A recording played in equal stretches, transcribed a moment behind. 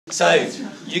So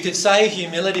you could say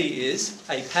humility is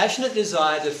a passionate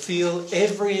desire to feel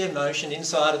every emotion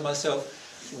inside of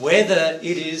myself, whether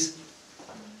it is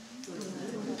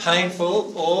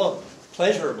painful or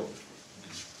pleasurable.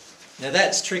 Now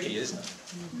that's tricky, isn't it?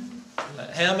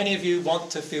 How many of you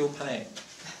want to feel pain?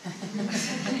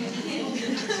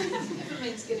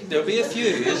 There'll be a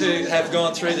few who have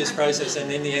gone through this process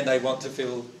and in the end they want to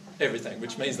feel everything,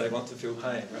 which means they want to feel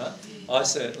pain, right? I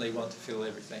certainly want to feel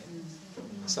everything.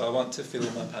 So I want to feel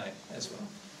my pain as well.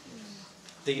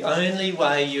 The only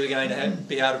way you're going to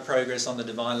be able to progress on the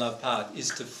divine love path is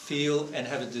to feel and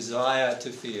have a desire to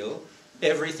feel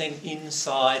everything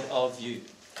inside of you.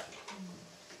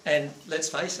 And let's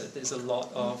face it, there's a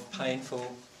lot of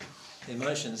painful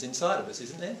emotions inside of us,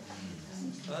 isn't there?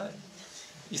 Right?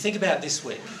 You think about this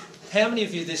week. How many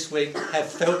of you this week have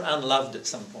felt unloved at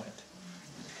some point?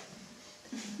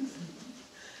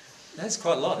 That's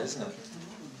quite a lot, isn't it?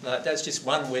 Like, that's just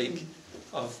 1 week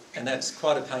of, and that's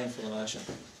quite a painful emotion.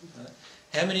 Right?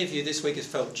 How many of you this week have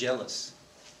felt jealous?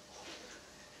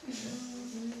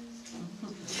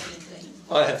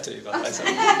 I have too, by the way, so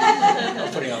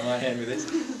I'm putting on my hand with this.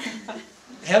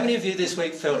 How many of you this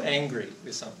week felt angry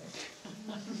with something?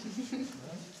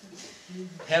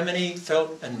 How many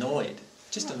felt annoyed?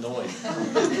 Just annoyed.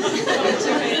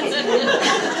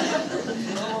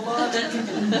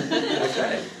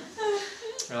 Okay.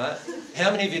 Right.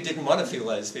 How many of you didn't want to feel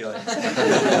those feelings?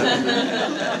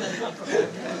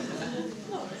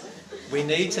 We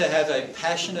need to have a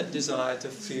passionate desire to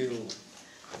feel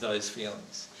those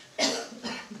feelings.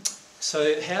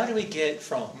 So how do we get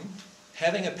from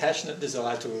having a passionate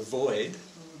desire to avoid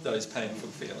those painful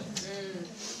feelings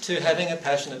to having a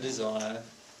passionate desire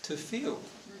to feel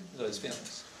those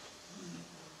feelings?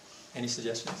 Any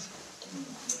suggestions?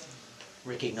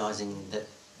 Recognising that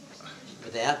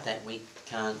without that we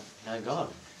can't know God.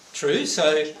 True.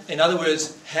 So, in other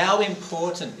words, how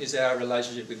important is our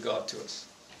relationship with God to us?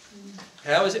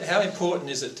 How important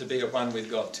is it to be at one with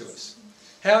God to us?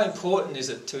 How important is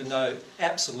it to know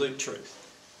absolute truth?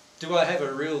 Do I have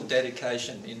a real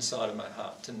dedication inside of my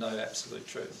heart to know absolute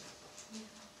truth?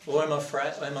 Or am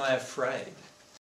I afraid?